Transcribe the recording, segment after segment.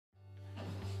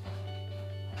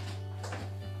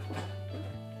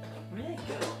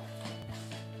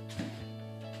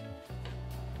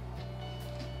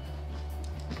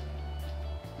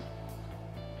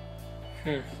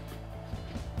Hmm.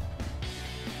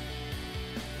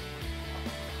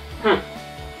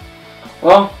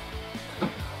 Well,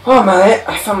 oh mate,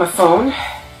 I found my phone. I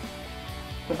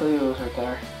can't believe it was right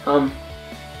there.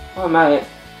 Oh mate,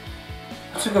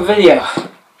 I took a video.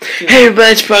 Hey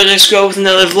everybody, it's Project Scroll with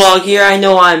another vlog here. I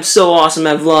know I'm so awesome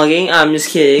at vlogging. I'm just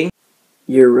kidding.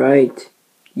 You're right.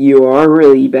 You are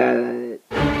really bad at it.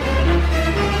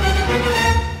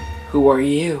 Who are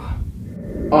you?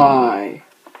 I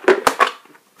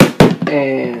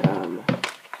am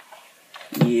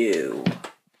you.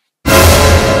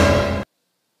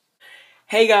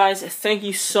 Hey guys, thank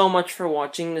you so much for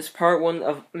watching this part 1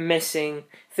 of Missing.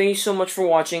 Thank you so much for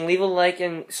watching. Leave a like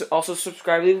and also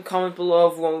subscribe. Leave a comment below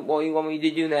of what you want me to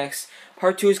do next.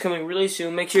 Part 2 is coming really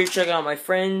soon. Make sure you check out my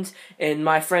friends and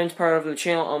my friends part of the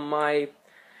channel on my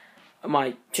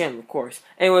channel, of course.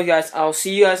 Anyway guys, I'll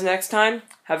see you guys next time.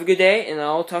 Have a good day, and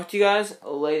I'll talk to you guys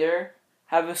later.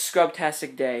 Have a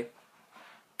scrubtastic day.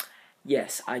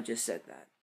 Yes, I just said that.